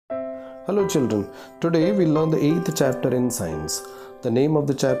Hello children, today we learn the 8th chapter in science. The name of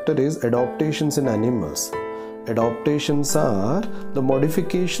the chapter is Adaptations in Animals. Adaptations are the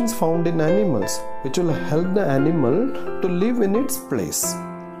modifications found in animals which will help the animal to live in its place.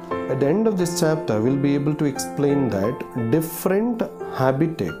 At the end of this chapter, we'll be able to explain that different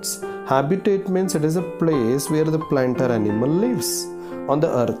habitats. Habitat means it is a place where the plant or animal lives on the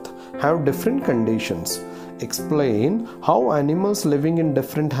earth, have different conditions. Explain how animals living in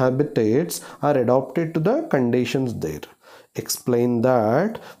different habitats are adapted to the conditions there. Explain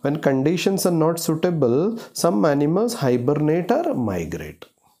that when conditions are not suitable, some animals hibernate or migrate.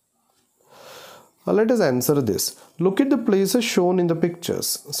 Let us answer this. Look at the places shown in the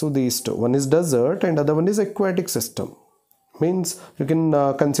pictures. So these two, one is desert and other one is aquatic system. Means you can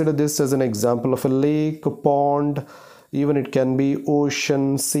consider this as an example of a lake, a pond, even it can be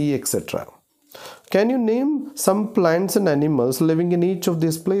ocean, sea, etc. Can you name some plants and animals living in each of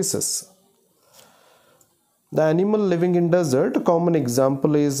these places? The animal living in desert, a common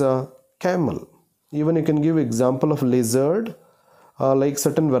example is a camel. Even you can give example of lizard, like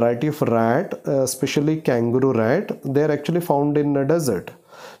certain variety of rat, especially kangaroo rat. They are actually found in a desert.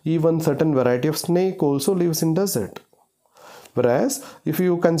 Even certain variety of snake also lives in desert. Whereas if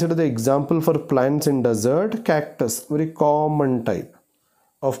you consider the example for plants in desert, cactus, very common type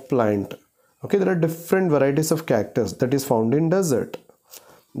of plant. Okay, there are different varieties of cactus that is found in desert.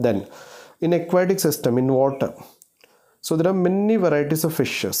 Then in aquatic system, in water, so there are many varieties of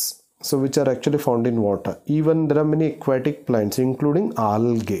fishes, so which are actually found in water. Even there are many aquatic plants including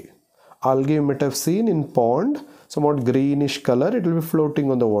algae. Algae you might have seen in pond, somewhat greenish color, it will be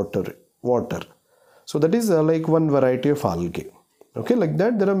floating on the water. So that is like one variety of algae. Okay, like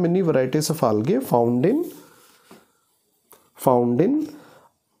that there are many varieties of algae found in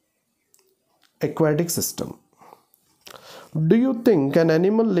aquatic system. Do you think an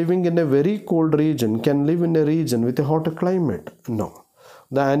animal living in a very cold region can live in a region with a hot climate? No.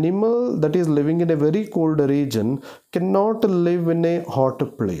 The animal that is living in a very cold region cannot live in a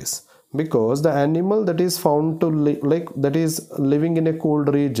hot place, because the animal that is found to that is living in a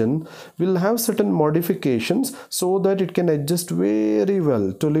cold region will have certain modifications so that it can adjust very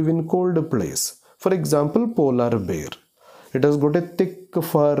well to live in cold place. For example, polar bear. It has got a thick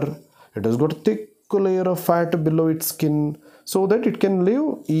fur. It has got a thick layer of fat below its skin so that it can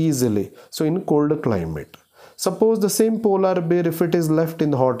live easily. So in cold climate. Suppose the same polar bear, if it is left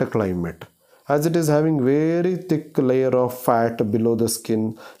in the hot climate, as it is having very thick layer of fat below the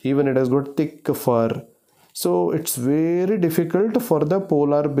skin, even it has got thick fur. So it's very difficult for the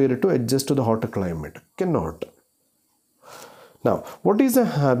polar bear to adjust to the hot climate. Cannot. Now, what is a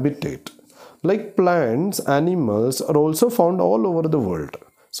habitat? Like plants, animals are also found all over the world.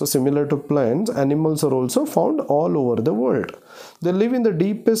 So similar to plants, animals are also found all over the world. They live in the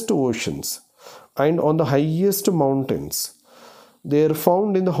deepest oceans and on the highest mountains. They are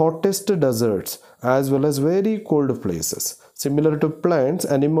found in the hottest deserts as well as very cold places. Similar to plants,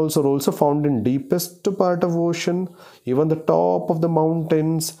 animals are also found in deepest part of ocean, even the top of the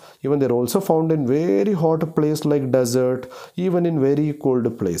mountains. Even they are also found in very hot place like desert, even in very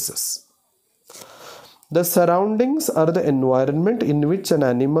cold places. The surroundings or the environment in which an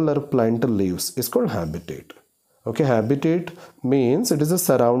animal or plant lives is called habitat. Okay, habitat means it is a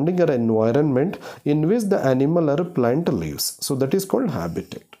surrounding or environment in which the animal or plant lives. So that is called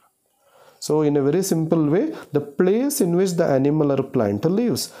habitat. So in a very simple way, the place in which the animal or plant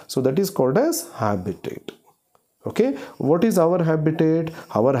lives. So that is called as habitat. Okay, what is our habitat?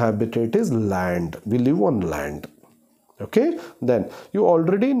 Our habitat is land. We live on land. Okay, then you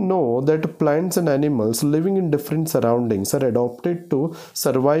already know that plants and animals living in different surroundings are adapted to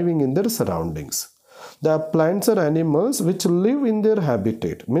surviving in their surroundings. The plants or animals which live in their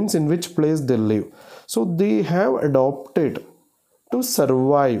habitat, means in which place they live. So they have adapted to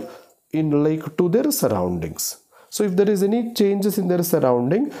survive in to their surroundings. So if there is any changes in their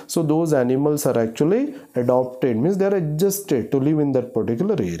surrounding, so those animals are actually adapted, means they are adjusted to live in that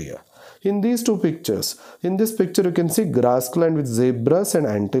particular area. In these two pictures, in this picture you can see grassland with zebras and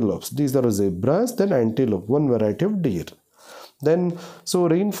antelopes. These are zebras, then antelope, one variety of deer. Then, so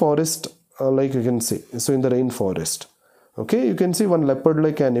rainforest, like you can see, so in the rainforest, okay, you can see one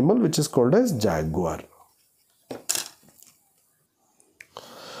leopard-like animal which is called as jaguar.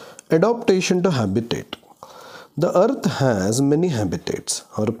 Adaptation to habitat. The earth has many habitats.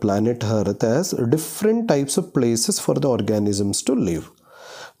 Our planet earth has different types of places for the organisms to live.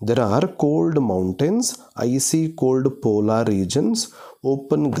 There are cold mountains, icy cold polar regions,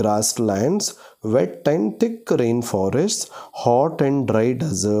 open grasslands, wet and thick rainforests, hot and dry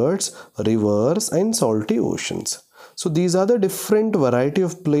deserts, rivers and salty oceans. So these are the different variety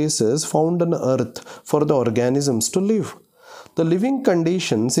of places found on earth for the organisms to live. The living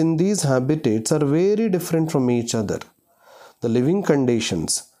conditions in these habitats are very different from each other. The living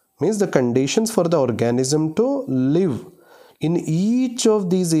conditions means the conditions for the organism to live in each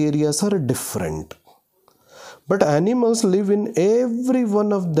of these areas are different. But animals live in every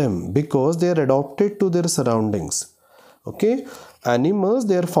one of them because they are adapted to their surroundings. Okay, animals,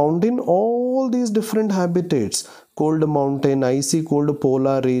 they are found in all these different habitats: cold mountain, icy cold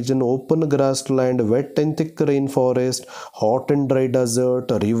polar region, open grassland, wet and thick rainforest, hot and dry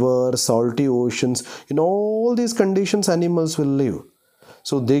desert, river, salty oceans. In all these conditions animals will live.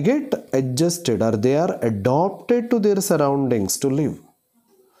 So they get adjusted, or they are adapted to their surroundings to live.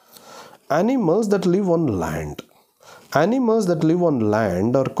 Animals that live on land. Animals that live on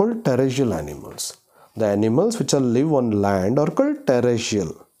land are called terrestrial animals. The animals which live on land are called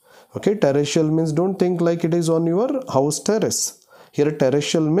terrestrial. Okay, terrestrial means don't think like it is on your house terrace. Here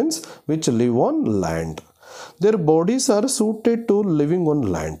terrestrial means which live on land. Their bodies are suited to living on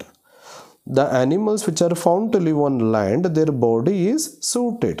land. The animals which are found to live on land, their body is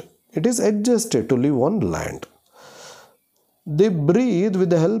suited. It is adjusted to live on land. They breathe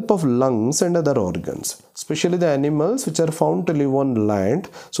with the help of lungs and other organs, especially the animals which are found to live on land.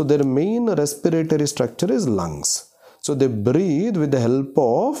 So their main respiratory structure is lungs. So they breathe with the help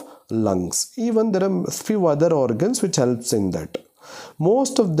of lungs. Even there are few other organs which helps in that.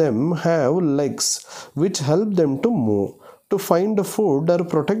 Most of them have legs which help them to move, to find food or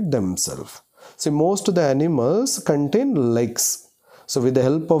protect themselves. See, most of the animals contain legs. So with the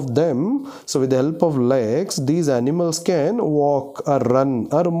help of them, with the help of legs, these animals can walk or run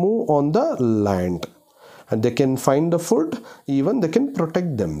or move on the land. And they can find the food, even they can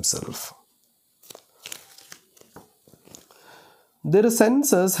protect themselves. Their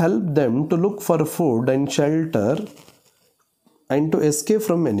senses help them to look for food and shelter and to escape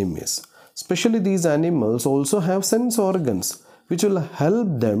from enemies. Especially these animals also have sense organs which will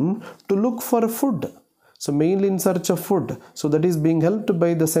help them to look for food. So mainly in search of food. So that is being helped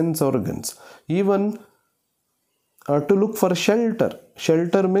by the sense organs. Even to look for shelter.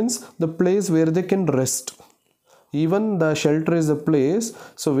 Shelter means the place where they can rest. Even the shelter is a place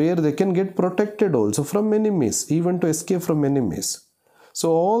so where they can get protected also from enemies, even to escape from enemies. So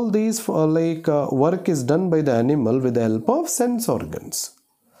all these work is done by the animal with the help of sense organs.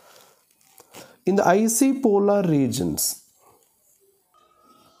 In the icy polar regions,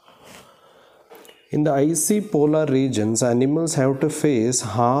 animals have to face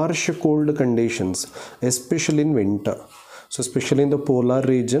harsh cold conditions, especially in winter. So especially in the polar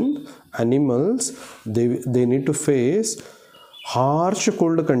region, animals, they need to face harsh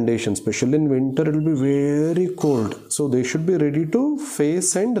cold conditions, especially in winter it will be very cold. So they should be ready to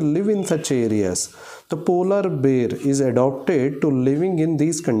face and live in such areas. The polar bear is adapted to living in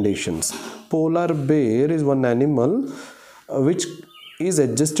these conditions. Polar bear is one animal which is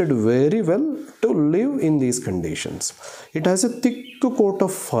adjusted very well to live in these conditions. It has a thick coat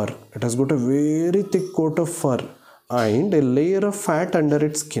of fur. It has got a very thick coat of fur and a layer of fat under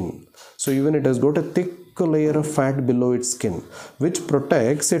its skin. So even it has got a thick layer of fat below its skin which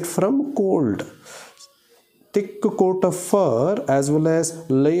protects it from cold. Thick coat of fur as well as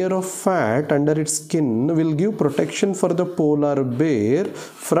layer of fat under its skin will give protection for the polar bear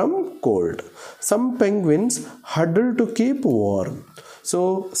from cold. Some penguins huddle to keep warm.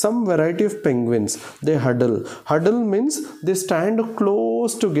 So some variety of penguins, they huddle. Huddle means they stand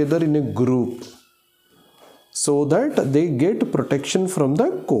close together in a group so that they get protection from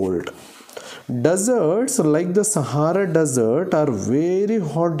the cold. Deserts like the Sahara Desert are very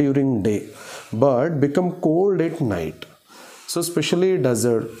hot during day but become cold at night. So especially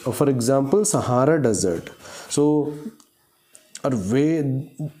desert, for example Sahara Desert, so are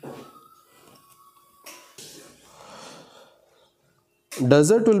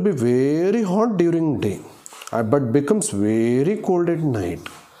desert will be very hot during day but becomes very cold at night.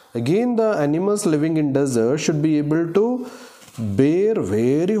 Again, the animals living in desert should be able to bear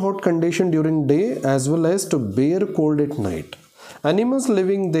very hot condition during day as well as to bear cold at night. Animals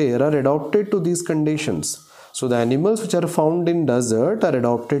living there are adapted to these conditions. So the animals which are found in desert are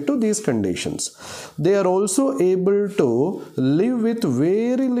adapted to these conditions. They are also able to live with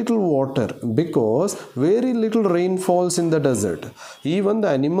very little water because very little rain falls in the desert. Even the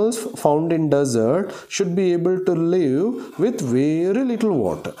animals found in desert should be able to live with very little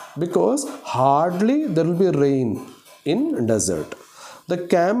water because hardly there will be rain in desert. The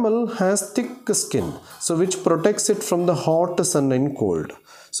camel has thick skin, so which protects it from the hot sun and cold.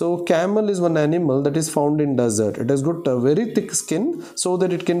 So camel is one animal that is found in desert. It has got a very thick skin so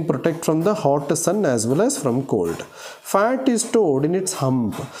that it can protect from the hot sun as well as from cold. Fat is stored in its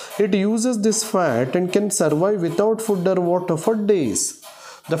hump. It uses this fat and can survive without food or water for days.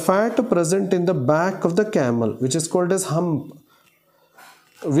 The fat present in the back of the camel, which is called as hump,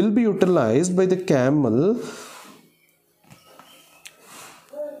 will be utilized by the camel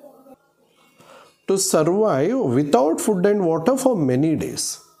to survive without food and water for many days.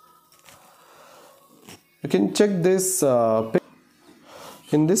 You can check this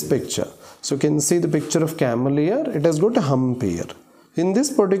in this picture. So you can see the picture of camel here. It has got a hump here. In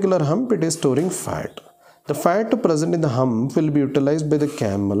this particular hump, it is storing fat. The fat present in the hump will be utilized by the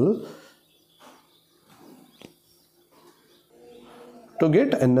camel to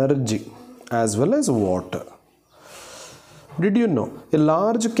get energy as well as water. Did you know a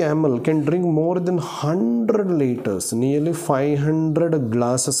large camel can drink more than 100 liters, nearly 500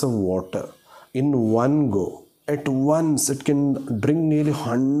 glasses of water in one go? At once it can drink nearly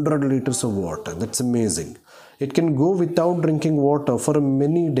 100 liters of water. That's amazing. It can go without drinking water for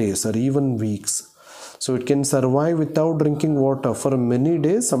many days or even weeks. So it can survive without drinking water for many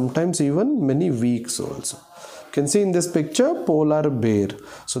days, sometimes even many weeks also. You can see in this picture polar bear.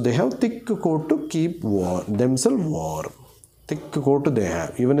 So they have thick coat to keep themselves warm. Thick coat they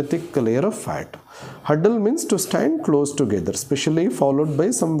have, even a thick layer of fat. Huddle means to stand close together, especially followed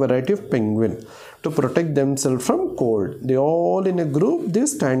by some variety of penguin to protect themselves from cold. They all in a group, they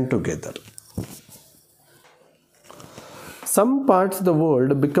stand together. Some parts of the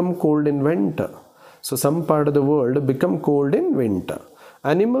world become cold in winter. So some part of the world become cold in winter.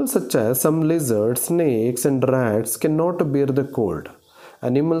 Animals such as some lizards, snakes and rats cannot bear the cold.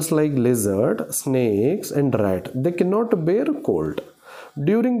 Animals like lizard, snakes and rat, they cannot bear cold.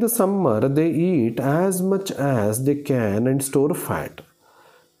 During the summer, they eat as much as they can and store fat.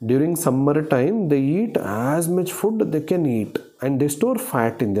 During summer time, they eat as much food they can eat and they store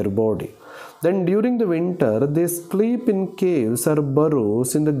fat in their body. Then during the winter, they sleep in caves or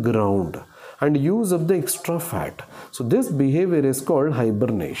burrows in the ground and use up the extra fat. So this behavior is called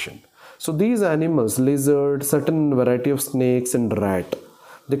hibernation. So these animals, lizard, certain variety of snakes and rat,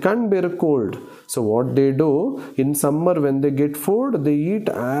 they can't bear cold. So what they do, in summer when they get food, they eat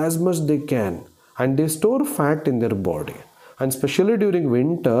as much they can and they store fat in their body. And especially during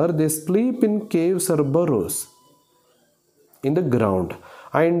winter, they sleep in caves or burrows in the ground.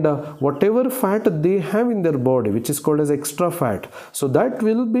 And whatever fat they have in their body, which is called as extra fat, so that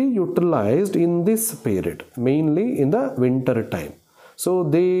will be utilized in this period, mainly in the winter time. So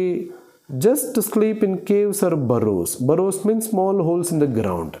they just sleep in caves or burrows. Burrows means small holes in the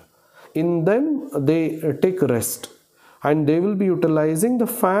ground. In them they take rest and they will be utilizing the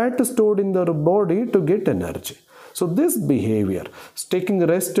fat stored in their body to get energy. So this behavior, taking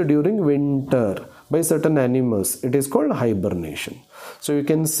rest during winter by certain animals, it is called hibernation. So you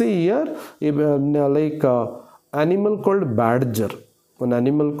can see here like animal called badger. One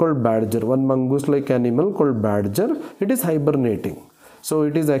animal called badger, one mongoose-like animal called badger, it is hibernating. So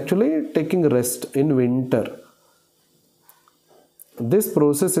it is actually taking rest in winter. This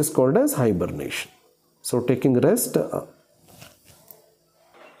process is called as hibernation. So taking rest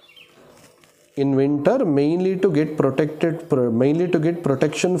in winter mainly to get protection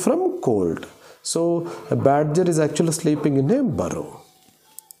from cold. So a badger is actually sleeping in a burrow.